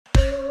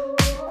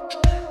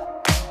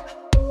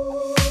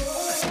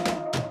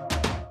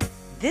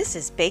This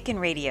is Bacon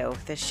Radio,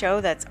 the show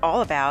that's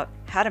all about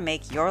how to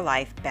make your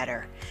life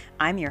better.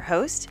 I'm your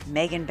host,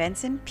 Megan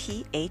Benson,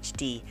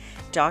 PhD,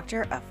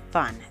 Doctor of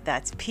Fun.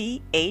 That's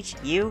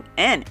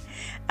P-H-U-N.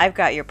 I've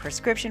got your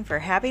prescription for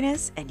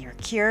happiness and your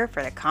cure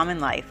for the common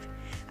life.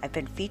 I've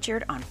been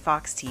featured on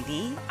Fox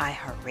TV,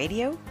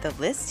 iHeartRadio, The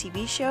List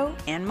TV show,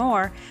 and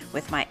more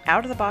with my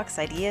out-of-the-box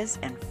ideas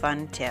and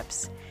fun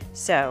tips.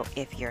 So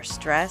if you're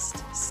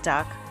stressed,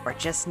 stuck, or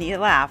just need a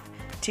laugh,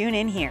 tune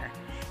in here.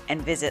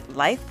 And visit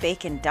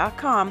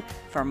lifebacon.com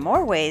for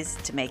more ways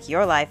to make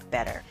your life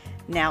better.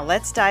 Now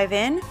let's dive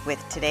in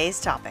with today's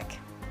topic.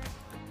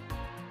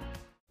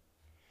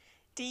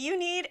 Do you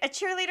need a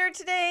cheerleader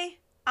today?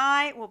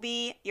 I will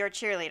be your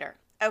cheerleader.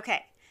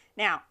 Okay,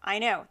 now I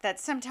know that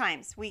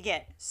sometimes we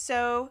get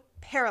so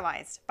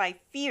paralyzed by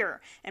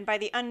fear and by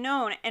the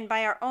unknown and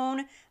by our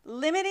own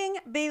limiting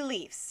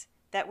beliefs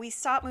that we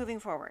stop moving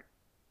forward.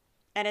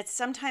 And it's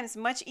sometimes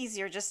much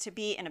easier just to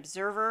be an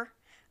observer.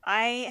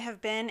 I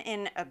have been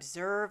in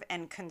observe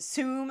and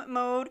consume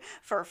mode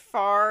for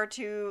far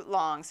too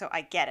long, so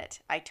I get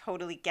it. I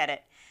totally get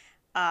it.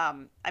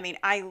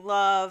 I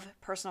love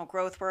personal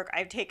growth work.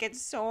 I've taken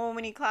so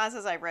many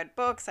classes. I've read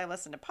books. I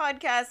listen to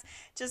podcasts.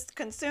 Just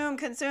consume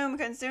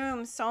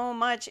so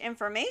much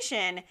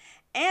information.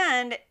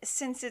 And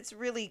since it's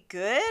really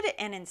good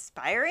and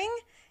inspiring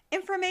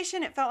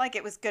information, it felt like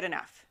it was good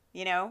enough.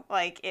 You know,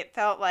 like it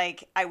felt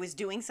like I was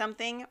doing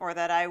something or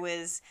that I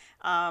was...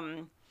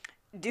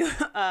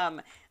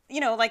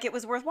 like it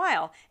was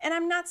worthwhile. And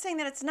I'm not saying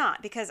that it's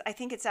not, because I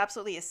think it's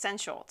absolutely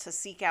essential to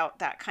seek out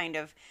that kind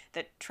of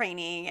the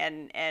training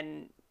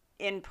and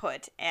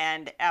input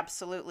and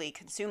absolutely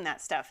consume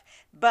that stuff.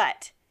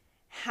 But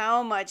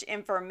how much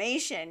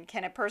information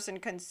can a person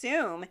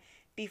consume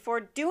before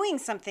doing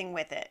something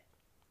with it?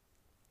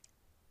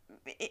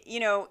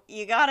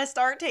 You got to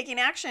start taking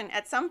action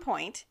at some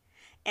point.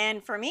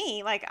 And for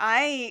me,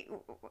 I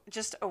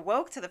just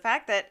awoke to the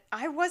fact that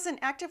I wasn't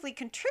actively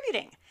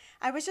contributing.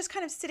 I was just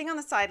kind of sitting on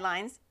the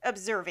sidelines,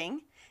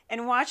 observing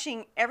and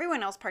watching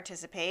everyone else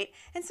participate,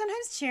 and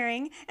sometimes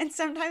cheering and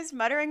sometimes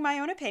muttering my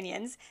own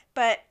opinions,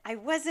 but I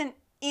wasn't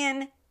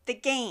in the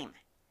game.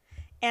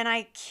 And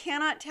I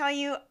cannot tell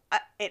you,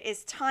 it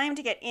is time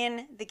to get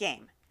in the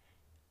game.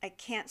 I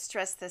can't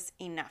stress this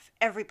enough.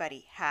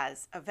 Everybody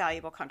has a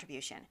valuable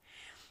contribution.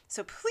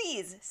 So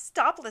please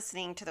stop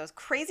listening to those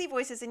crazy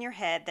voices in your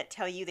head that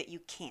tell you that you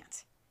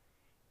can't.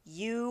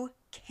 You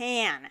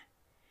can.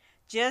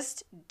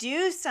 Just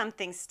do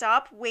something.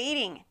 Stop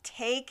waiting.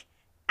 Take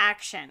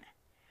action.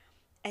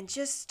 And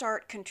just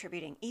start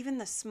contributing. Even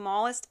the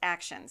smallest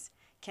actions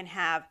can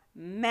have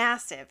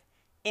massive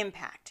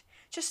impact.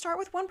 Just start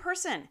with one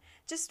person.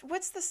 Just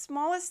what's the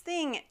smallest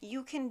thing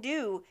you can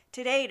do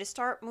today to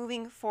start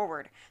moving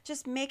forward?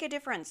 Just make a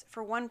difference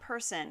for one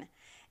person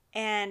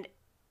and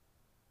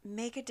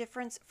make a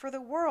difference for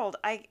the world.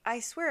 I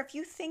swear, if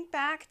you think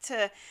back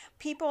to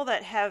people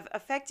that have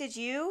affected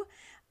you,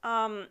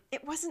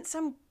 it wasn't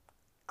some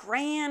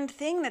grand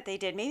thing that they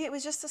did. Maybe it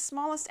was just the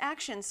smallest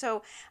action.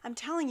 So I'm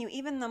telling you,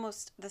 even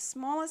the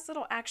smallest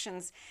little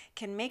actions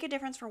can make a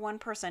difference for one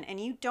person, and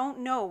you don't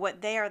know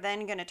what they are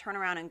then going to turn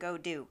around and go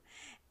do.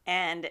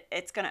 And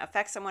it's going to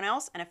affect someone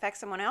else and affect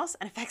someone else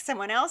and affect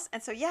someone else.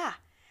 And so yeah,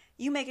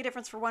 you make a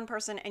difference for one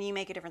person and you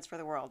make a difference for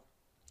the world.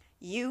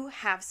 You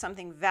have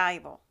something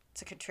valuable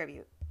to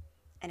contribute.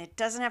 And it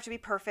doesn't have to be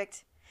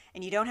perfect,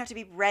 and you don't have to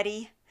be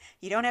ready.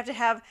 You don't have to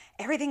have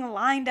everything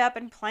lined up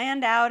and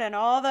planned out and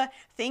all the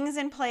things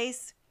in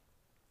place.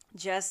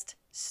 Just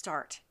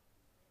start.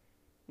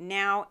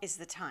 Now is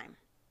the time.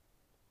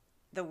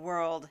 The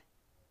world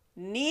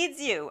needs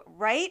you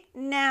right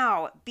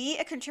now. Be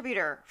a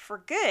contributor for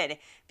good,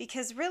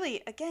 because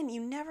really, again,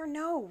 you never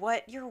know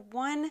what your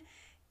one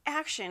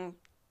action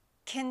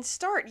can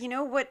start. You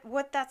know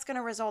what that's going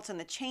to result in,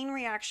 the chain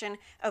reaction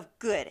of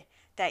good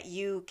that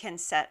you can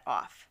set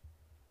off.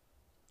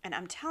 And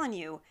I'm telling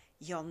you,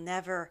 you'll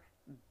never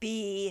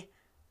be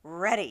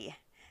ready,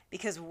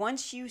 because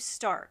once you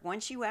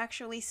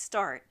actually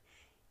start,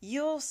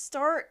 you'll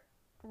start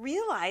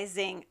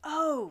realizing,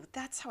 oh,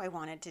 that's how I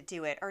wanted to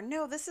do it. Or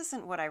no, this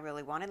isn't what I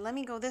really wanted. Let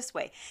me go this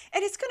way.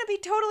 And it's going to be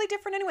totally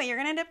different anyway. You're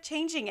going to end up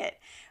changing it,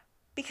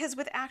 because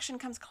with action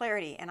comes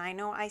clarity. And I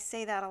know I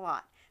say that a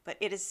lot, but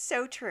it is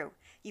so true.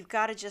 You've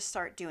got to just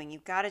start doing.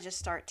 You've got to just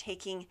start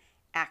taking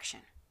action.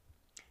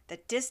 The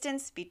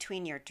distance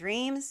between your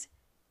dreams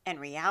and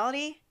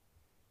reality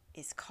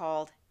is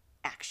called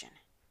action.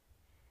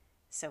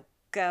 So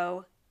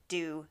go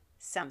do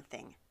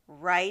something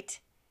right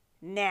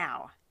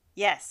now.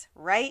 Yes,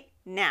 right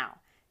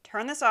now.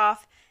 Turn this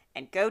off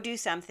and go do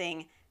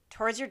something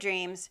towards your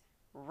dreams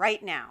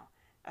right now.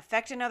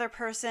 Affect another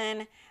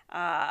person.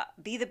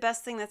 Be the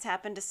best thing that's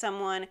happened to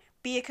someone.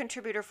 Be a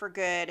contributor for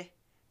good.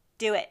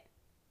 Do it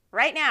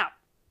right now.